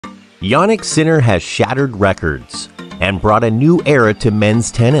Jannik Sinner has shattered records and brought a new era to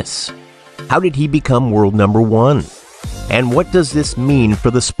men's tennis. How did he become world number one? And what does this mean for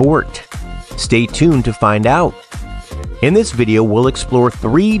the sport? Stay tuned to find out. In this video, we'll explore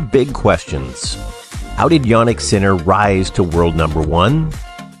three big questions. How did Jannik Sinner rise to world number one?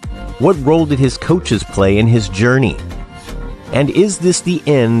 What role did his coaches play in his journey? And is this the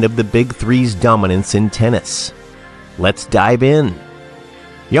end of the Big Three's dominance in tennis? Let's dive in.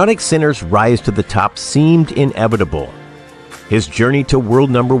 Jannik Sinner's rise to the top seemed inevitable. His journey to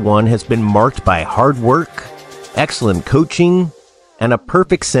world number one has been marked by hard work, excellent coaching, and a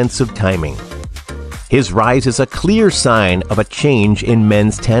perfect sense of timing. His rise is a clear sign of a change in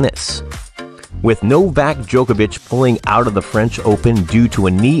men's tennis. With Novak Djokovic pulling out of the French Open due to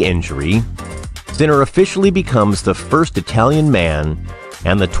a knee injury, Sinner officially becomes the first Italian man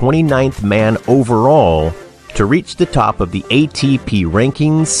and the 29th man overall to reach the top of the ATP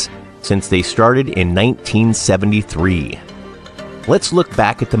rankings since they started in 1973. Let's look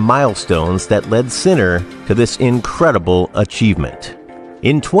back at the milestones that led Sinner to this incredible achievement.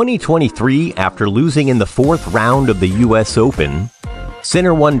 In 2023, after losing in the fourth round of the US Open,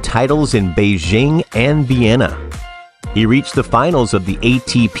 Sinner won titles in Beijing and Vienna. He reached the finals of the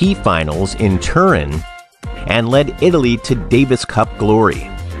ATP Finals in Turin and led Italy to Davis Cup glory.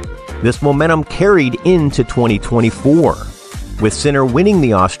 This momentum carried into 2024, with Sinner winning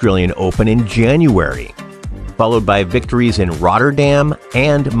the Australian Open in January, followed by victories in Rotterdam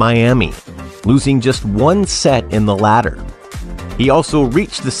and Miami, losing just one set in the latter. He also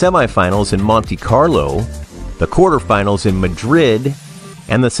reached the semifinals in Monte Carlo, the quarterfinals in Madrid,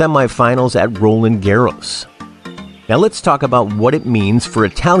 and the semifinals at Roland Garros. Now let's talk about what it means for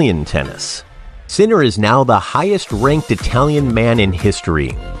Italian tennis. Sinner is now the highest-ranked Italian man in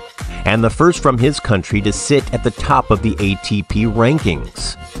history, and the first from his country to sit at the top of the ATP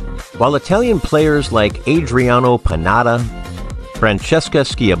rankings. While Italian players like Adriano Panatta, Francesca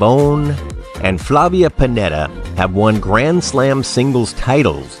Schiavone, and Flavia Pennetta have won Grand Slam singles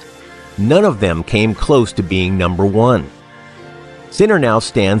titles, none of them came close to being number one. Sinner now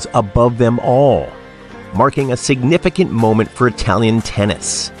stands above them all, marking a significant moment for Italian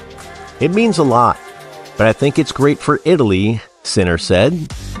tennis. It means a lot, but I think it's great for Italy, Sinner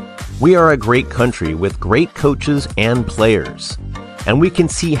said. We are a great country with great coaches and players, and we can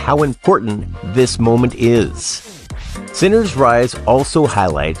see how important this moment is. Sinner's rise also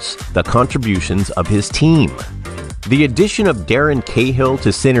highlights the contributions of his team. The addition of Darren Cahill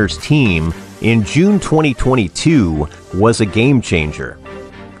to Sinner's team in June 2022 was a game changer.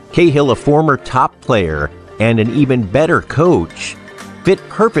 Cahill, a former top player and an even better coach, fit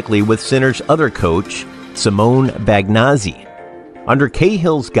perfectly with Sinner's other coach, Simone Vagnozzi. Under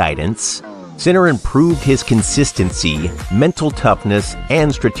Cahill's guidance, Sinner improved his consistency, mental toughness,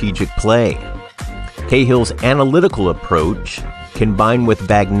 and strategic play. Cahill's analytical approach, combined with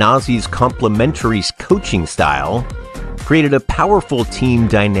Vagnozzi's complementary coaching style, created a powerful team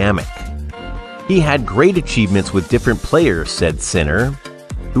dynamic. He had great achievements with different players, said Sinner,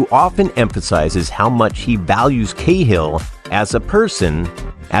 who often emphasizes how much he values Cahill as a person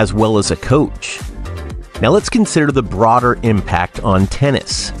as well as a coach. Now let's consider the broader impact on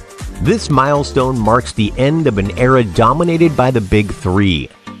tennis. This milestone marks the end of an era dominated by the Big Three: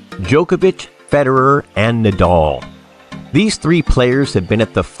 Djokovic, Federer, and Nadal. These three players have been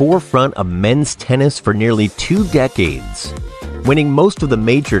at the forefront of men's tennis for nearly 2 decades, winning most of the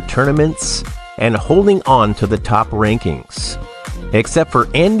major tournaments and holding on to the top rankings. Except for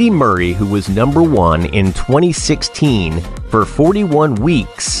Andy Murray, who was number one in 2016 for 41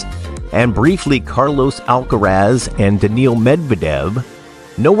 weeks, and briefly Carlos Alcaraz and Daniil Medvedev,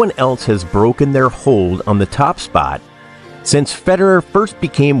 no one else has broken their hold on the top spot since Federer first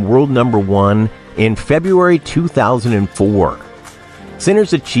became world number one in February 2004.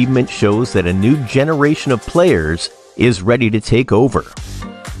 Sinner's achievement shows that a new generation of players is ready to take over.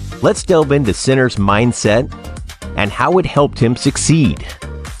 Let's delve into Sinner's mindset and how it helped him succeed.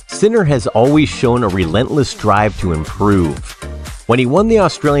 Sinner has always shown a relentless drive to improve. When he won the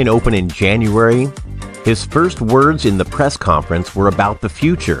Australian Open in January, his first words in the press conference were about the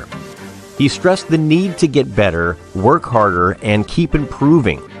future. He stressed the need to get better, work harder, and keep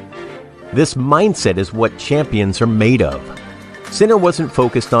improving. This mindset is what champions are made of. Sinner wasn't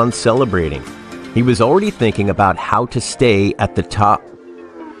focused on celebrating. He was already thinking about how to stay at the top.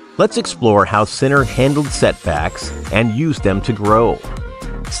 Let's explore how Sinner handled setbacks and used them to grow.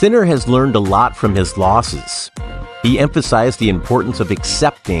 Sinner has learned a lot from his losses. He emphasized the importance of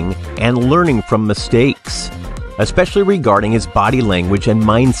accepting and learning from mistakes, especially regarding his body language and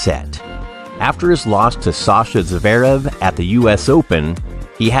mindset. After his loss to Sasha Zverev at the US Open,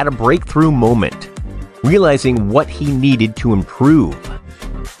 he had a breakthrough moment, realizing what he needed to improve.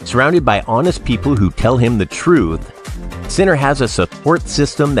 Surrounded by honest people who tell him the truth, Sinner has a support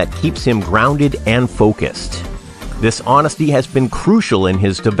system that keeps him grounded and focused. This honesty has been crucial in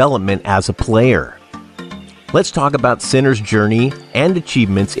his development as a player. Let's talk about Sinner's journey and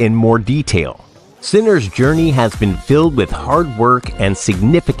achievements in more detail. Sinner's journey has been filled with hard work and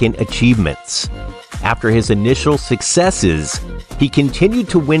significant achievements. After his initial successes, he continued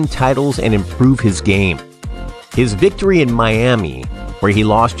to win titles and improve his game. His victory in Miami, where he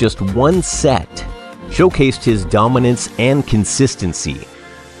lost just one set, showcased his dominance and consistency.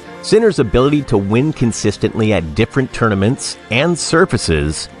 Sinner's ability to win consistently at different tournaments and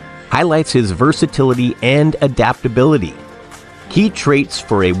surfaces highlights his versatility and adaptability, key traits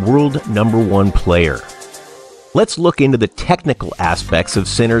for a world #1 player. Let's look into the technical aspects of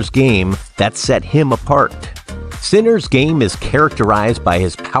Sinner's game that set him apart. Sinner's game is characterized by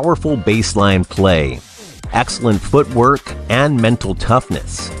his powerful baseline play, excellent footwork, and mental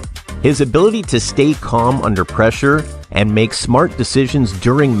toughness. His ability to stay calm under pressure and make smart decisions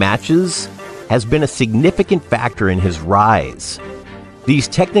during matches has been a significant factor in his rise. These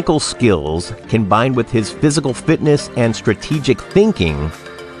technical skills, combined with his physical fitness and strategic thinking,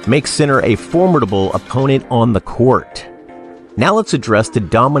 make Sinner a formidable opponent on the court. Now let's address the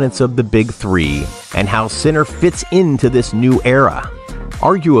dominance of the Big Three and how Sinner fits into this new era.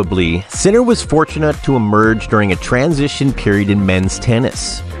 Arguably, Sinner was fortunate to emerge during a transition period in men's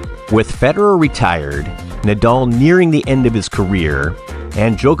tennis. With Federer retired, Nadal nearing the end of his career,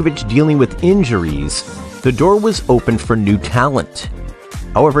 and Djokovic dealing with injuries, the door was open for new talent.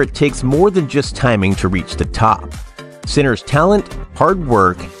 However, it takes more than just timing to reach the top. Sinner's talent, hard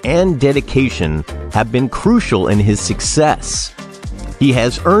work, and dedication have been crucial in his success. He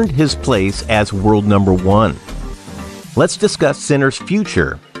has earned his place as world #1. Let's discuss Sinner's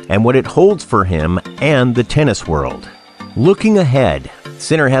future and what it holds for him and the tennis world. Looking ahead,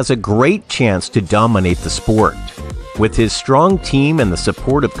 Sinner has a great chance to dominate the sport. With his strong team and the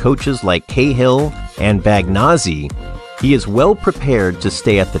support of coaches like Cahill and Vagnozzi, he is well prepared to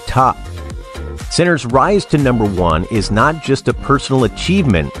stay at the top. Sinner's rise to #1 is not just a personal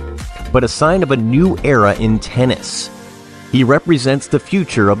achievement, but a sign of a new era in tennis. He represents the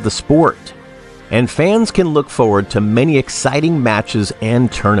future of the sport, and fans can look forward to many exciting matches and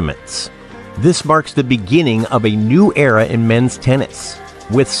tournaments. This marks the beginning of a new era in men's tennis,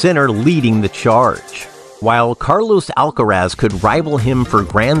 with Sinner leading the charge. While Carlos Alcaraz could rival him for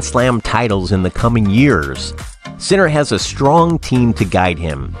Grand Slam titles in the coming years, Sinner has a strong team to guide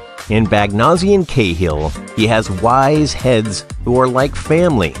him. In Vagnozzi and Cahill, he has wise heads who are like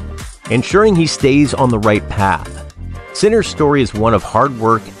family, ensuring he stays on the right path. Sinner's story is one of hard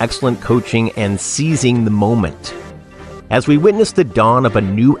work, excellent coaching, and seizing the moment. As we witness the dawn of a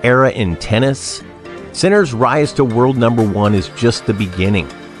new era in tennis, Sinner's rise to world #1 is just the beginning.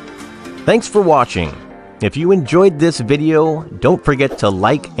 Thanks for watching. If you enjoyed this video, don't forget to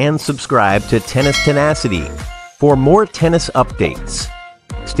like and subscribe to Tennis Tenacity for more tennis updates.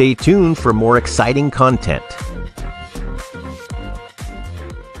 Stay tuned for more exciting content.